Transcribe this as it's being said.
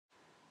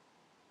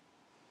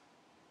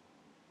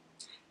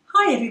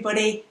Hi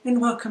everybody and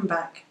welcome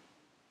back.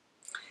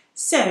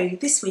 So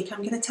this week I'm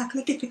going to tackle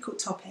a difficult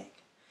topic,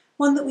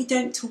 one that we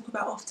don't talk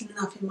about often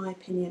enough in my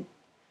opinion,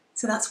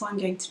 so that's why I'm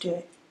going to do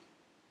it.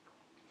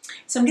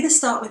 So I'm going to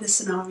start with a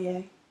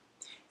scenario.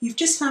 You've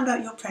just found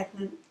out you're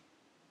pregnant,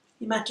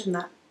 imagine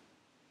that.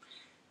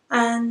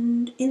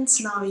 And in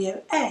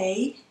scenario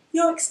A,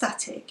 you're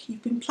ecstatic,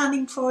 you've been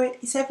planning for it,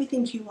 it's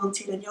everything you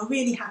wanted and you're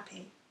really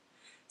happy.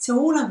 So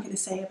all I'm going to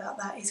say about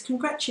that is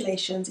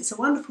congratulations, it's a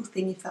wonderful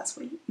thing if that's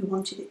what you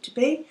wanted it to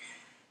be.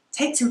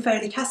 Take some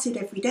folic acid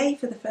every day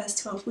for the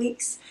first 12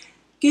 weeks.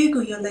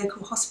 Google your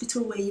local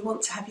hospital where you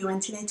want to have your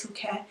antenatal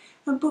care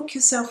and book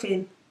yourself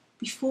in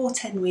before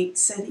 10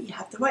 weeks so that you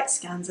have the right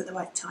scans at the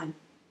right time.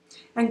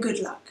 And good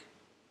luck.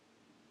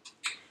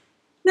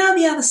 Now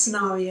the other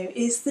scenario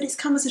is that it's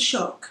come as a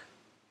shock.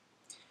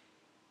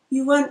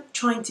 You weren't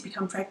trying to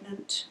become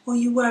pregnant, or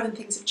you were and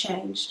things have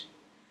changed.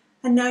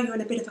 And now you're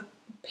in a bit of a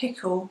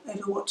pickle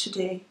over what to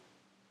do.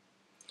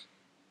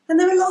 And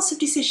there are lots of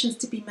decisions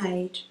to be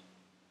made.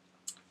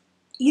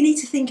 You need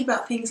to think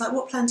about things like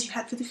what plans you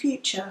had for the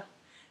future,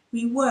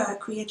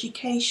 re-work,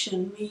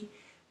 re-education,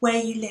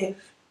 where you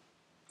live,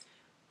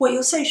 what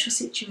your social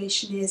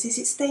situation is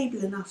it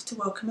stable enough to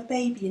welcome a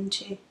baby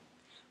into,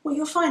 what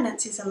your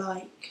finances are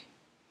like,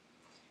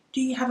 do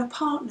you have a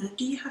partner,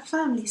 do you have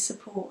family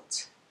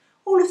support?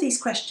 All of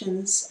these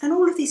questions, and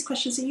all of these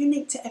questions are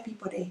unique to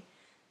everybody.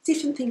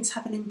 Different things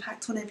have an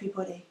impact on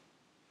everybody.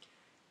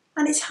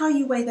 And it's how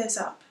you weigh those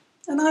up.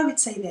 And I would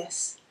say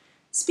this,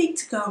 speak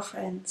to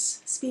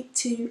girlfriends, speak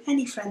to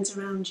any friends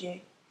around you,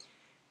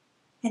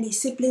 any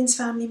siblings,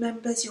 family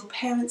members, your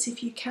parents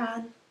if you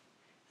can,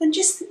 and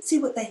just see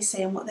what they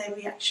say and what their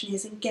reaction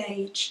is and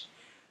gauge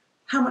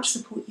how much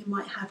support you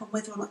might have and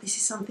whether or not this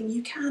is something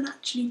you can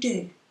actually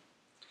do.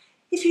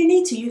 If you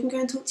need to, you can go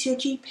and talk to your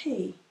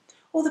GP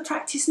or the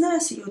practice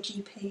nurse at your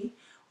GP,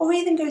 or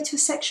even go to a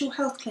sexual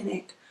health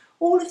clinic.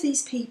 All of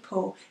these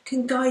people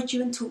can guide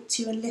you and talk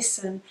to you and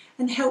listen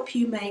and help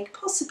you make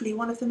possibly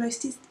one of the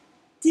most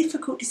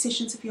difficult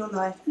decisions of your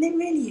life, and it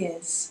really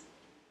is.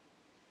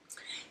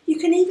 You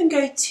can even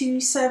go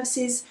to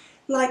services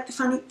like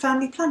the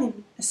Family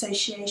Planning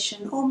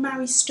Association or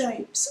Mary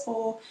Stopes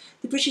or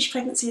the British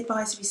Pregnancy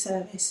Advisory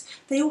Service.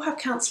 They all have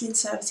counselling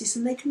services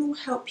and they can all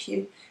help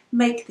you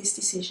make this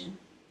decision.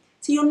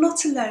 So you're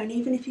not alone,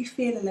 even if you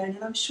feel alone,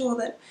 and I'm sure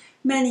that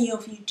many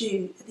of you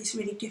do at this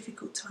really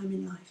difficult time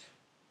in life.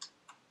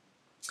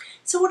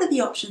 So what are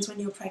the options when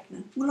you're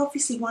pregnant? Well,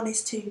 obviously one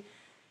is to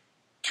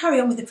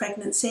carry on with the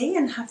pregnancy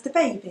and have the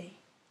baby.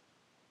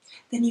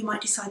 Then you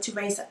might decide to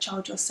raise that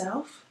child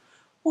yourself,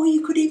 or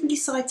you could even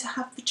decide to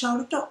have the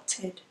child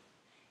adopted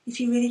if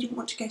you really didn't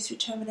want to go through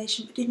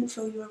termination but didn't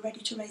feel you were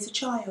ready to raise a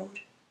child.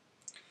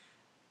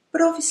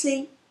 But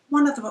obviously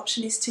one other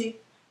option is to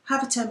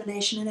have a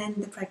termination and end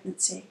the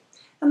pregnancy,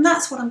 and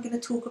that's what I'm going to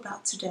talk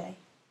about today.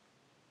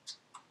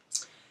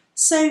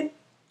 So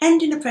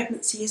ending a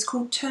pregnancy is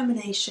called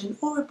termination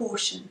or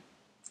abortion,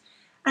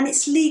 and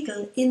it's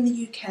legal in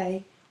the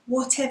UK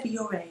whatever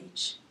your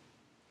age.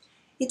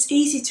 It's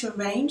easy to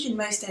arrange in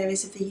most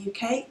areas of the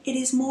UK. It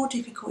is more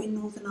difficult in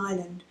Northern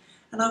Ireland,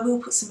 and I will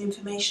put some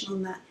information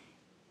on that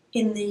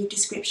in the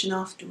description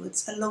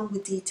afterwards, along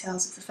with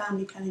details of the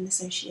Family Planning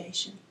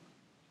Association.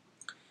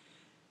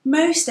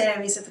 Most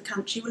areas of the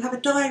country will have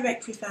a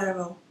direct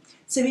referral.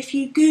 So if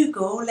you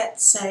Google,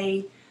 let's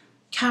say,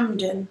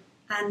 Camden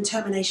and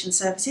termination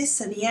services,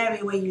 so the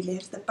area where you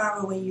live, the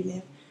borough where you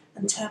live,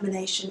 and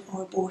termination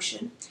or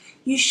abortion,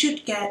 you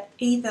should get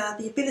either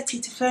the ability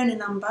to phone a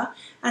number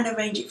and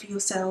arrange it for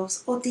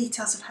yourselves or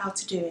details of how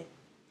to do it.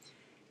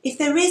 If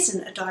there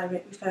isn't a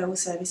direct referral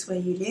service where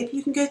you live,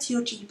 you can go to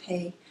your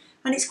GP,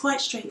 and it's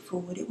quite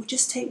straightforward. It will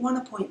just take one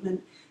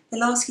appointment,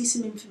 they'll ask you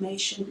some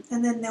information,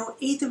 and then they'll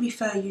either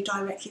refer you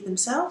directly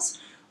themselves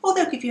or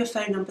they'll give you a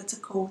phone number to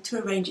call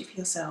to arrange it for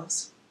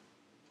yourselves.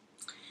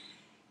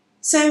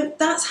 So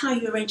that's how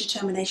you arrange a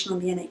termination on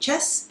the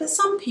NHS, but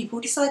some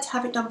people decide to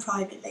have it done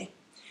privately.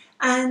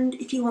 And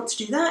if you want to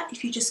do that,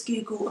 if you just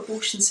Google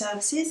abortion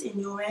services in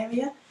your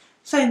area,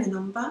 phone the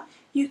number,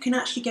 you can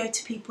actually go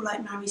to people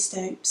like Mary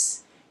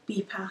Stopes,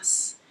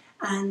 BPAS,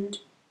 and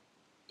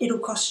it'll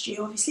cost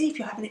you, obviously, if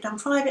you're having it done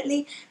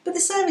privately, but the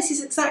service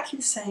is exactly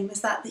the same as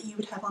that you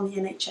would have on the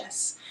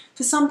NHS.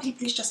 For some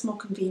people, it's just more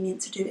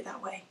convenient to do it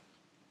that way.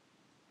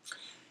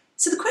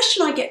 So the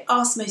question I get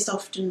asked most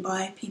often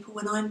by people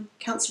when I'm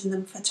counselling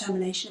them for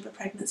termination of a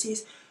pregnancy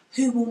is,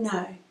 who will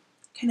know?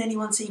 Can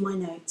anyone see my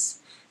notes?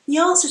 The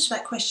answer to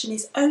that question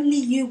is only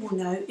you will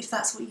know if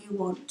that's what you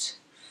want.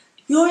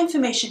 Your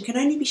information can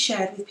only be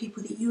shared with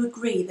people that you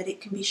agree that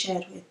it can be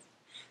shared with.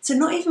 So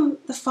not even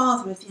the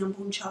father of the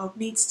unborn child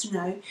needs to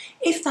know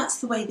if that's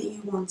the way that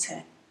you want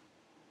it.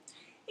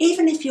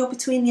 Even if you're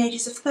between the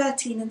ages of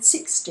 13 and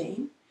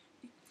 16,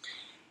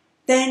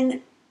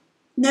 then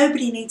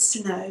nobody needs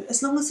to know,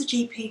 as long as the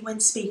GP, when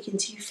speaking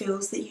to you,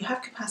 feels that you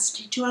have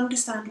capacity to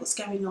understand what's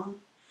going on,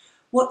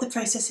 what the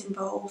process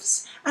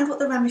involves, and what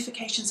the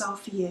ramifications are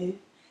for you.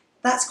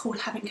 That's called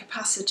having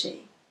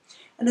capacity.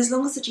 And as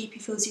long as the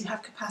GP feels you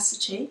have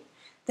capacity,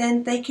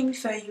 then they can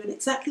refer you in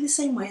exactly the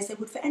same way as they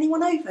would for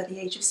anyone over the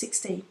age of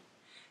 16.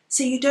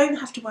 So you don't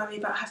have to worry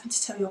about having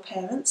to tell your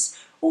parents,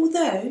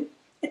 although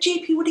a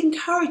GP would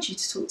encourage you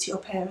to talk to your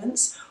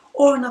parents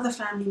or another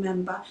family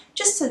member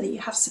just so that you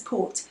have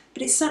support,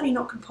 but it's certainly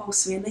not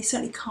compulsory and they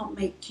certainly can't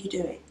make you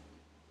do it.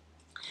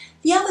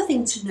 The other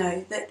thing to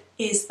know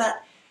is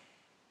that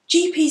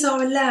GPs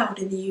are allowed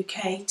in the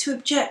UK to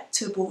object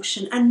to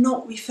abortion and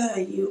not refer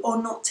you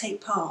or not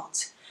take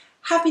part.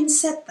 Having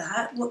said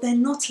that, what they're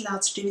not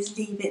allowed to do is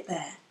leave it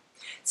there.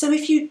 So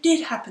if you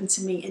did happen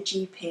to meet a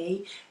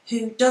GP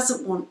who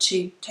doesn't want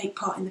to take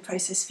part in the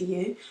process for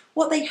you,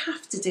 what they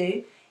have to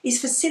do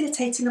is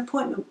facilitate an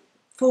appointment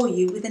for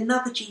you with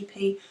another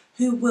GP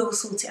who will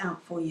sort it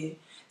out for you.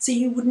 So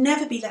you would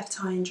never be left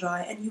high and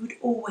dry and you would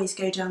always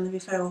go down the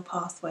referral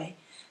pathway.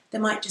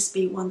 There might just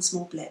be one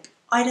small blip.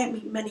 I don't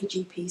meet many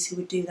GPs who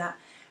would do that,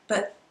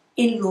 but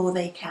in law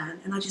they can,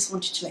 and I just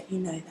wanted to let you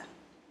know that.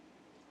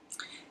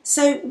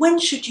 So when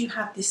should you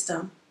have this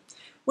done?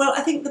 Well,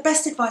 I think the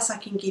best advice I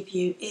can give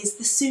you is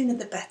the sooner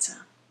the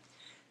better.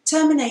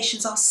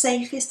 Terminations are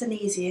safest and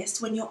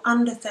easiest when you're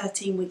under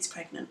 13 weeks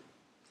pregnant,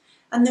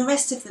 and the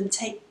rest of them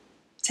take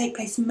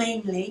place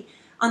mainly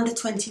under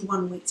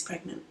 21 weeks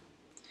pregnant.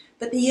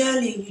 But the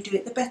earlier you do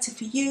it, the better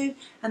for you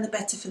and the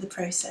better for the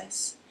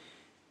process.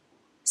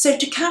 So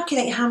to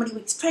calculate how many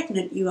weeks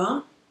pregnant you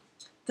are,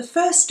 the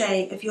first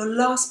day of your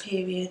last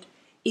period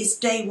is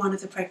day 1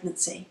 of the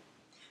pregnancy.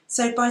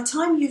 So by the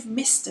time you've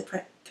missed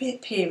a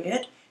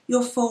period,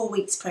 you're 4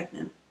 weeks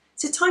pregnant.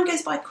 So time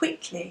goes by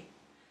quickly.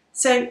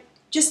 So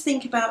just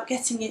think about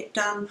getting it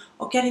done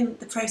or getting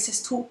the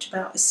process talked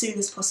about as soon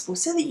as possible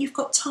so that you've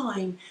got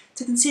time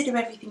to consider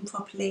everything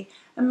properly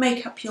and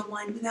make up your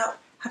mind without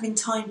having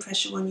time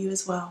pressure on you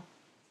as well.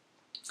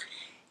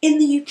 In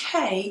the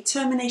UK,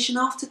 termination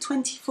after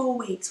 24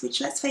 weeks,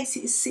 which let's face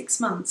it is 6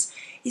 months,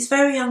 is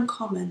very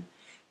uncommon,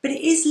 but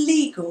it is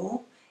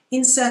legal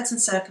in certain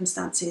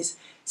circumstances.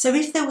 So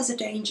if there was a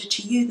danger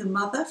to you, the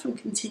mother, from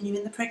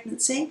continuing the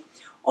pregnancy,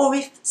 or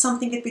if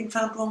something had been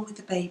found wrong with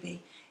the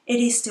baby,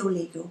 it is still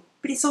legal,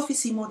 but it's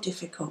obviously more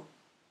difficult.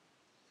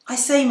 I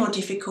say more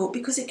difficult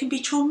because it can be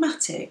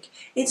traumatic.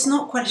 It's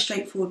not quite a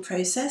straightforward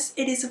process.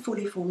 It is a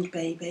fully formed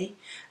baby,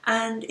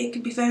 and it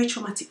can be very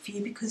traumatic for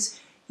you because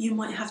you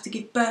might have to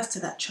give birth to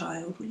that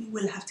child, or you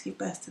will have to give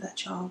birth to that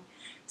child.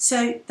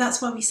 So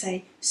that's why we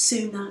say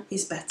sooner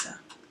is better.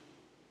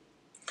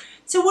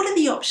 So what are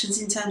the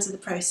options in terms of the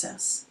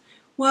process?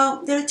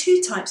 Well, there are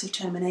 2 types of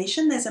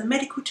termination. There's a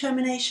medical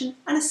termination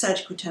and a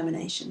surgical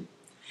termination.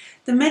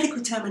 The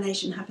medical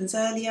termination happens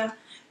earlier,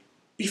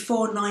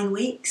 before 9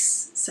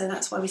 weeks, so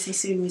that's why we say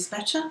sooner is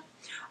better.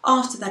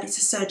 After that, it's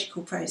a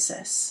surgical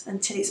process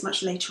until it's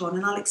much later on,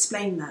 and I'll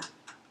explain that.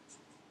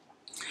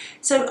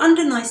 So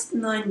under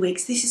 9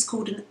 weeks, this is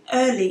called an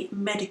early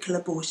medical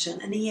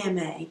abortion, an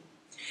EMA.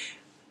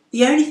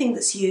 The only thing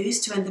that's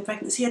used to end the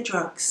pregnancy are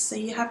drugs, so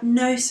you have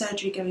no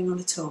surgery going on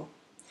at all.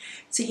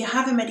 So you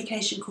have a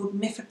medication called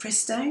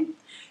mifepristone.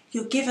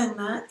 You're given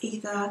that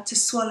either to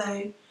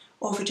swallow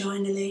or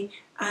vaginally,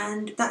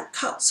 and that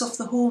cuts off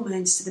the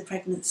hormones to the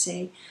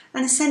pregnancy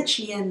and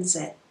essentially ends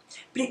it.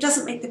 But it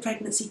doesn't make the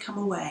pregnancy come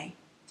away.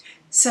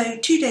 So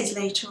 2 days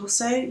later or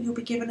so, you'll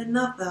be given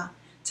another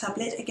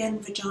tablet, again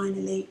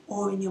vaginally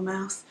or in your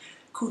mouth,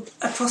 called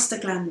a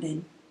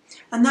prostaglandin.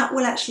 And that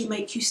will actually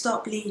make you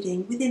start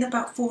bleeding within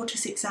about 4 to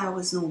 6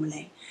 hours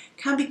normally.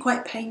 It can be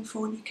quite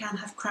painful and you can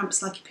have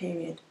cramps like a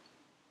period.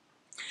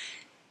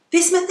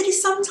 This method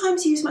is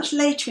sometimes used much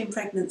later in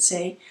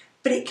pregnancy,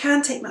 but it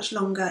can take much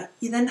longer.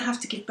 You then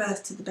have to give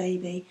birth to the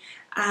baby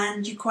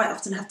and you quite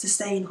often have to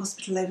stay in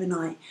hospital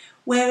overnight.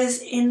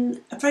 Whereas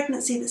in a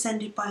pregnancy that's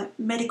ended by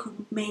medical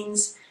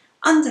means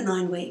under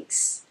 9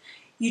 weeks,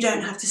 you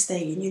don't have to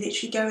stay in. You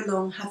literally go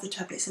along, have the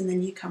tablets and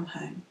then you come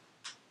home.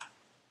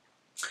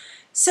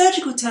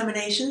 Surgical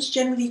terminations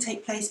generally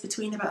take place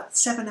between about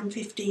 7 and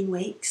 15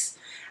 weeks,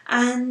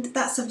 and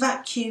that's a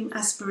vacuum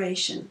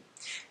aspiration.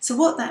 So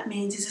what that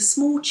means is a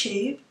small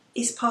tube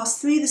is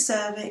passed through the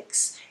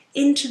cervix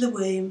into the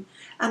womb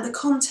and the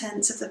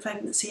contents of the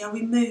pregnancy are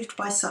removed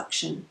by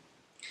suction.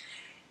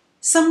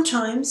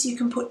 Sometimes you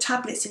can put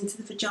tablets into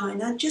the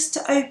vagina just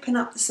to open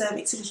up the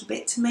cervix a little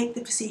bit to make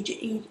the procedure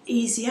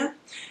easier,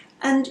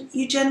 and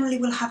you generally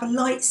will have a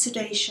light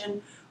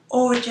sedation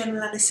or a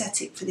general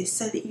anaesthetic for this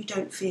so that you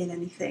don't feel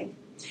anything.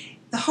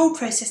 The whole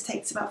process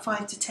takes about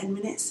 5 to 10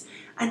 minutes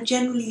and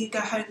generally you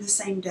go home the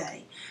same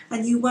day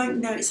and you won't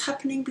know it's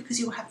happening because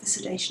you'll have the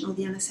sedation or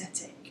the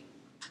anaesthetic.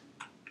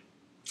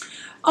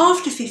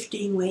 After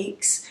 15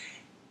 weeks,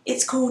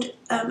 it's called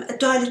a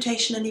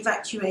dilatation and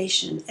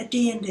evacuation, a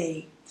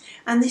D&E,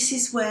 and this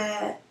is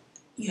where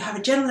you have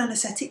a general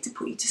anaesthetic to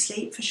put you to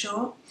sleep for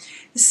sure.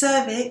 The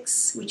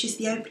cervix, which is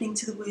the opening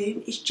to the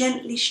womb, is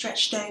gently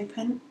stretched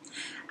open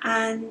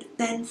and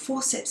then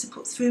forceps are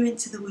put through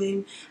into the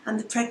womb and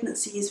the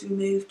pregnancy is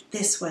removed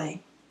this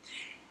way.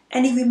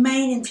 Any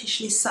remaining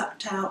tissue is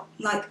sucked out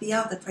like the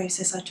other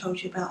process I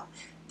told you about,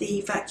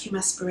 the vacuum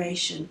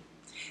aspiration.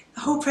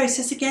 The whole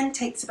process again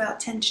takes about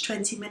 10 to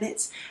 20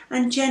 minutes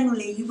and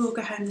generally you will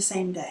go home the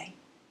same day.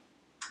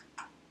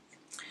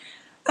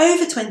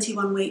 Over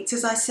 21 weeks,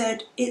 as I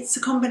said, it's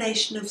a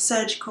combination of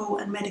surgical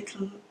and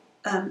medical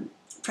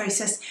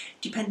process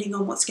depending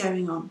on what's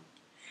going on.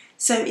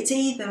 So it's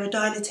either a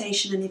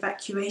dilatation and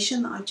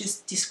evacuation that I've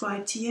just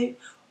described to you,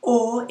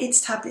 or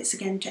it's tablets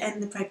again to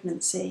end the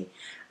pregnancy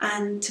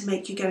and to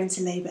make you go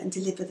into labour and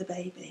deliver the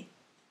baby.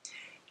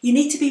 You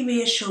need to be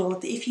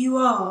reassured that if you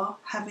are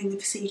having the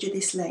procedure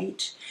this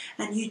late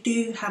and you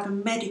do have a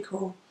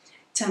medical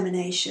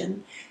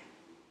termination,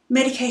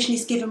 medication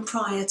is given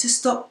prior to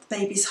stop the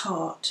baby's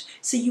heart,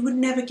 so you would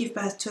never give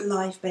birth to a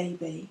live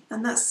baby,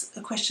 and that's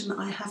a question that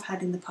I have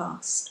had in the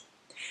past.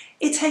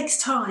 It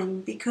takes time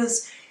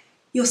because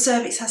your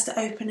cervix has to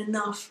open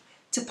enough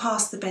to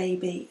pass the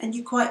baby, and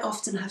you quite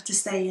often have to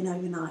stay in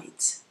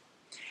overnight.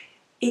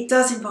 It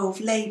does involve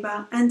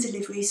labour and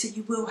delivery, so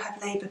you will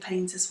have labour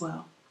pains as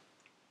well.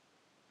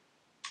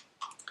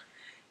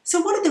 So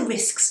what are the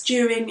risks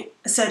during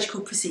a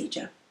surgical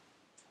procedure?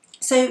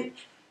 So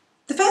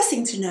the first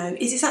thing to know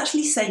is it's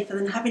actually safer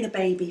than having a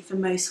baby for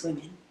most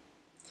women.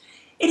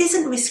 It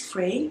isn't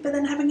risk-free, but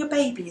then having a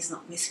baby is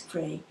not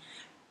risk-free.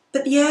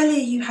 But the earlier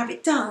you have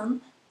it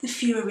done, the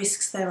fewer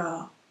risks there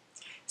are.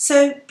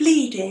 So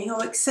bleeding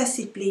or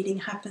excessive bleeding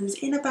happens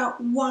in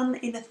about 1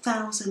 in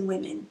 1,000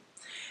 women.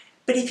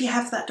 But if you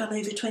have that done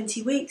over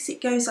 20 weeks,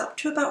 it goes up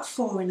to about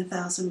 4 in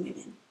 1,000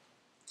 women.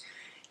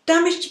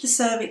 Damage to the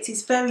cervix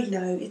is very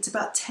low, it's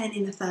about 10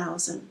 in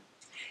 1,000.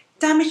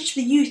 Damage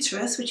to the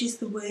uterus, which is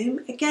the womb,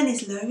 again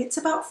is low, it's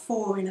about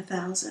 4 in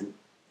 1,000.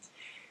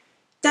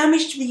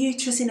 Damage to the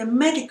uterus in a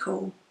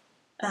medical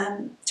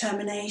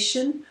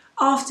termination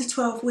after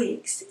 12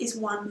 weeks is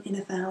 1 in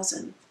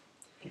 1,000.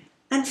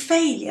 And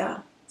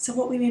failure, so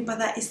what we mean by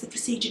that is the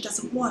procedure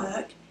doesn't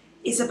work,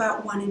 is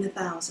about 1 in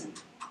 1,000.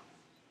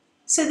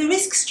 So the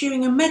risks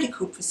during a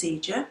medical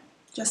procedure,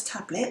 just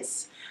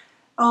tablets,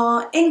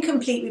 are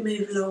incomplete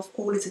removal of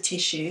all of the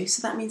tissue,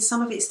 so that means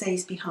some of it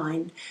stays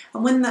behind,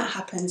 and when that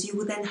happens you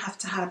will then have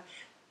to have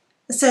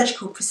a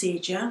surgical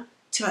procedure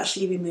to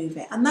actually remove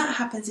it, and that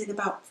happens in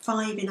about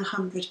 5 in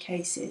 100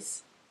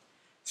 cases.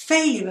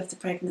 Failure of the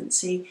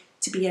pregnancy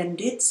to be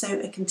ended, so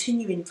a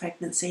continuing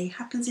pregnancy,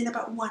 happens in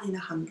about 1 in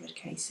 100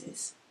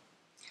 cases.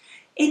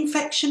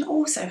 Infection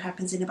also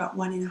happens in about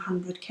 1 in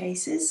 100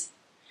 cases,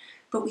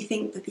 but we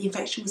think that the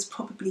infection was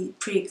probably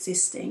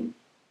pre-existing.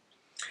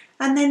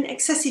 And then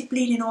excessive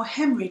bleeding or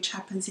hemorrhage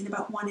happens in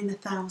about 1 in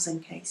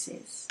 1,000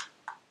 cases.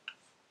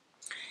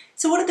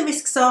 So what are the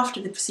risks after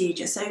the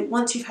procedure, so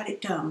once you've had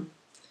it done?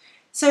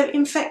 So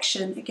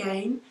infection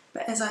again,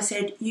 but as I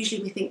said,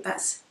 usually we think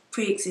that's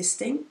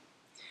pre-existing.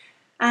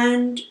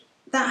 And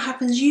that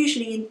happens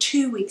usually in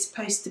 2 weeks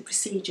post the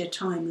procedure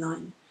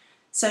timeline.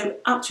 So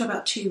up to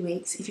about 2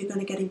 weeks, if you're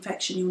going to get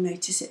infection, you'll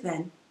notice it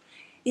then.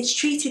 It's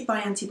treated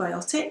by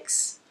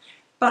antibiotics.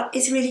 But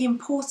it's really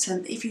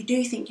important if you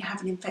do think you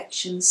have an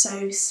infection,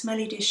 so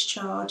smelly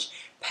discharge,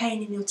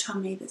 pain in your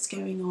tummy that's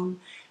going on,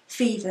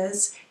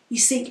 fevers, you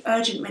seek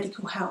urgent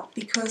medical help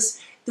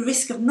because the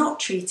risk of not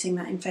treating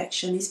that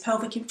infection is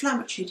pelvic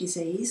inflammatory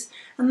disease,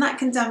 and that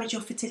can damage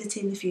your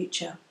fertility in the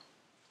future.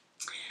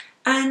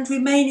 And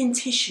remaining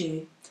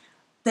tissue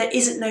that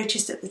isn't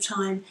noticed at the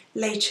time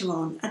later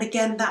on, and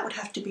again that would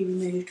have to be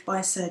removed by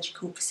a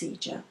surgical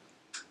procedure.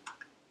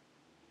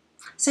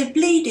 So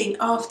bleeding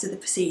after the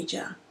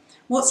procedure.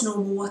 What's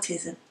normal, what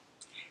isn't?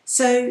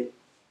 So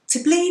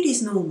to bleed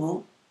is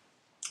normal.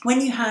 When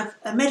you have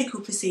a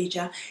medical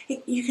procedure,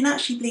 you can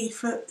actually bleed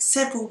for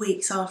several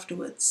weeks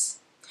afterwards.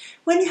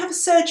 When you have a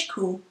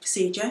surgical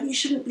procedure, you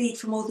shouldn't bleed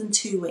for more than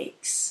 2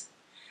 weeks.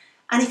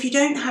 And if you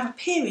don't have a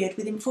period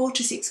within 4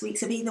 to 6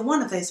 weeks of either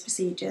one of those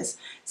procedures,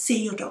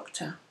 see your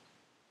doctor.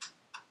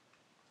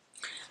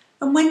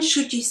 And when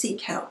should you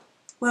seek help?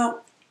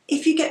 Well,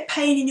 if you get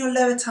pain in your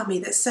lower tummy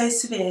that's so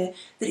severe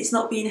that it's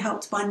not being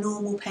helped by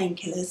normal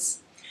painkillers,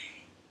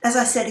 as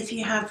I said, if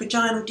you have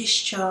vaginal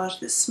discharge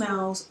that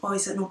smells or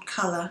is an odd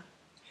colour,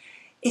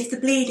 if the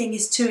bleeding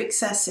is too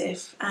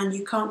excessive and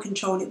you can't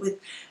control it with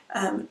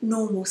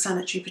normal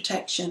sanitary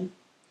protection,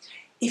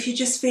 if you're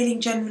just feeling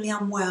generally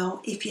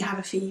unwell, if you have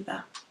a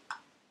fever.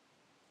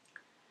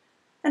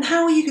 And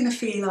how are you going to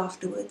feel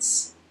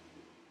afterwards?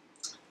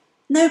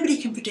 Nobody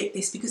can predict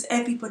this because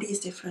everybody is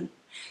different.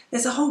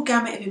 There's a whole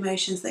gamut of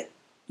emotions that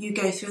you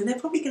go through and they're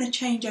probably going to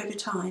change over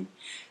time.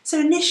 So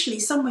initially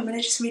some women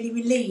are just really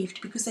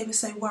relieved because they were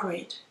so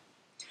worried.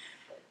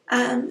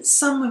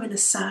 Some women are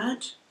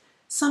sad.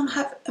 Some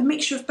have a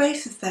mixture of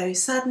both of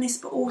those, sadness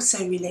but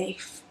also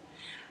relief.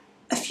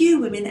 A few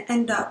women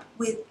end up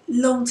with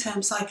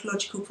long-term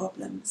psychological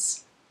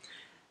problems.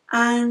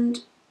 And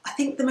I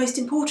think the most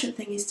important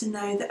thing is to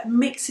know that a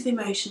mix of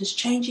emotions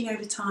changing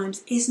over time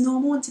is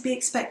normal and to be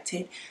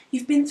expected.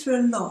 You've been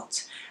through a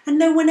lot and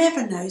no one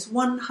ever knows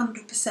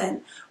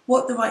 100%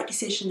 what the right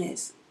decision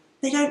is.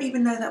 They don't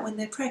even know that when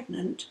they're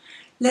pregnant,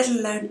 let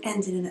alone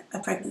ending a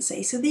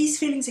pregnancy. So these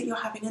feelings that you're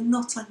having are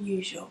not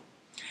unusual.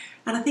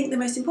 And I think the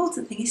most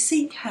important thing is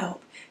seek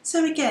help.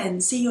 So again,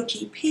 see your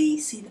GP,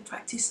 see the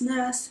practice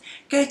nurse,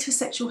 go to a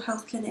sexual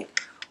health clinic,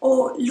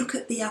 or look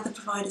at the other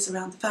providers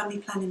around, the Family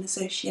Planning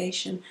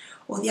Association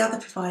or the other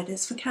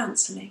providers for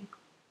counselling.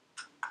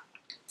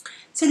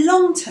 So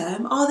long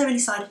term, are there any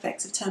side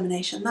effects of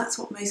termination? That's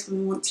what most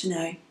women want to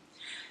know.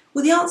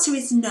 Well, the answer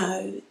is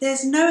no.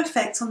 There's no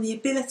effect on the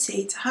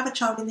ability to have a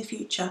child in the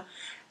future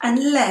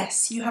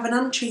unless you have an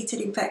untreated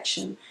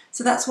infection.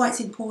 So that's why it's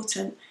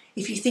important,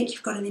 if you think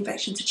you've got an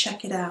infection, to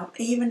check it out.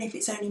 Even if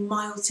it's only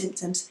mild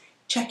symptoms,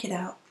 check it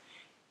out.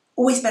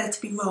 Always better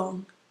to be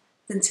wrong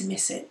than to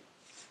miss it.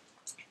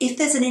 If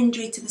there's an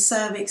injury to the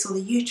cervix or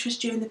the uterus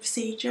during the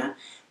procedure,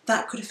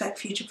 that could affect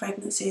future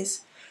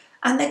pregnancies.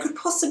 And there could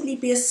possibly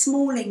be a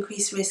small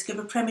increased risk of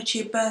a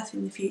premature birth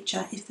in the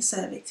future if the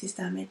cervix is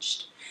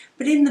damaged.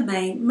 But in the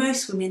main,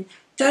 most women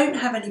don't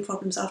have any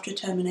problems after a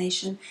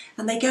termination,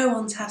 and they go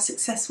on to have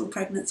successful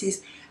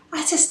pregnancies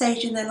at a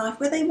stage in their life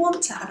where they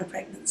want to have a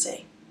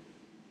pregnancy.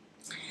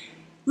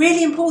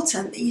 Really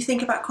important that you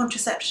think about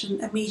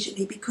contraception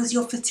immediately, because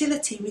your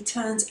fertility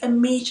returns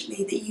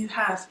immediately that you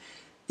have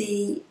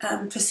the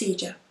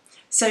procedure.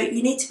 So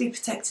you need to be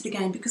protected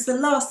again, because the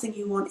last thing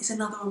you want is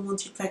another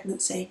unwanted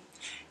pregnancy.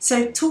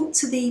 So talk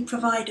to the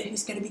provider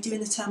who's going to be doing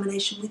the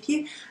termination with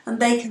you, and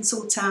they can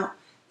sort out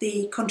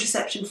the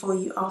contraception for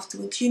you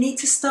afterwards. You need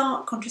to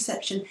start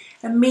contraception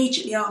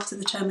immediately after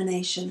the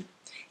termination,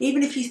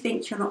 even if you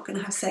think you're not going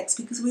to have sex,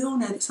 because we all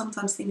know that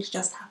sometimes things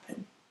just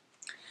happen.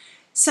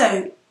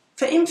 So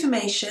for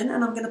information,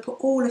 and I'm going to put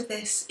all of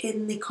this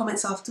in the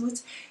comments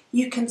afterwards,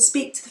 you can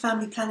speak to the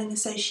Family Planning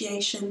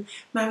Association,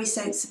 Mary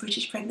Stokes, the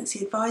British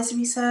Pregnancy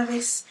Advisory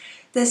Service.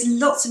 There's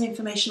lots of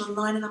information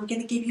online, and I'm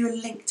going to give you a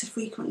link to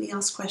frequently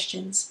asked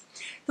questions.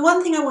 The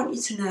one thing I want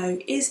you to know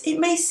is, it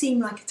may seem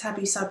like a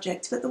taboo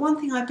subject, but the one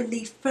thing I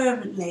believe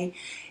fervently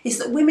is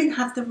that women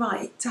have the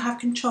right to have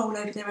control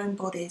over their own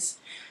bodies.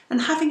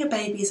 And having a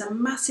baby is a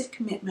massive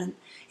commitment.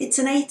 It's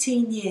an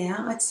 18-year,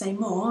 I'd say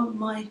more.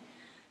 My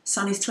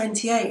son is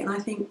 28, and I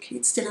think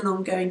it's still an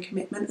ongoing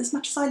commitment. As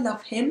much as I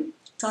love him,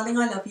 darling,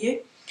 I love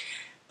you.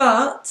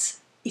 But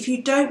if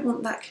you don't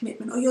want that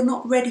commitment, or you're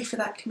not ready for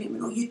that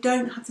commitment, or you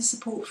don't have the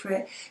support for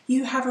it,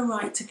 you have a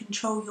right to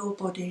control your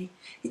body.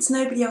 It's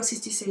nobody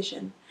else's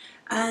decision.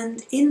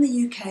 And in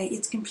the UK,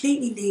 it's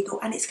completely legal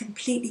and it's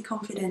completely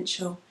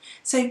confidential.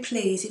 So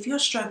please, if you're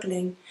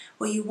struggling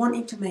or you want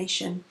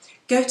information,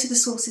 go to the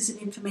sources of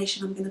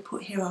information I'm going to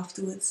put here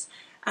afterwards,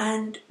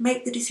 and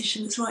make the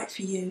decision that's right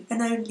for you,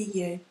 and only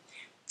you.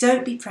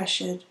 Don't be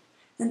pressured,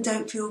 and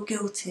don't feel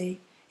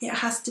guilty. It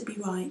has to be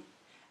right.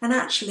 And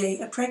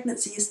actually, a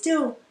pregnancy is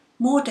still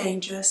more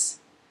dangerous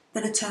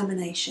than a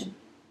termination.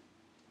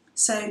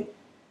 So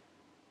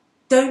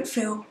don't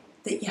feel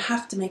that you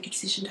have to make a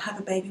decision to have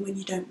a baby when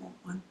you don't want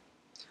one.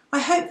 I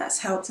hope that's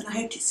helped, and I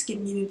hope it's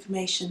given you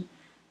information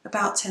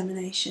about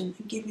termination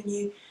and given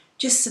you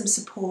just some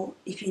support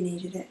if you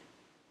needed it.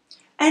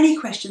 Any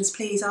questions,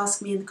 please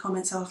ask me in the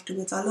comments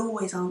afterwards. I'll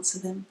always answer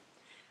them.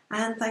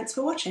 And thanks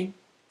for watching.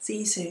 See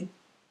you soon.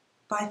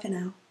 Bye for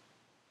now.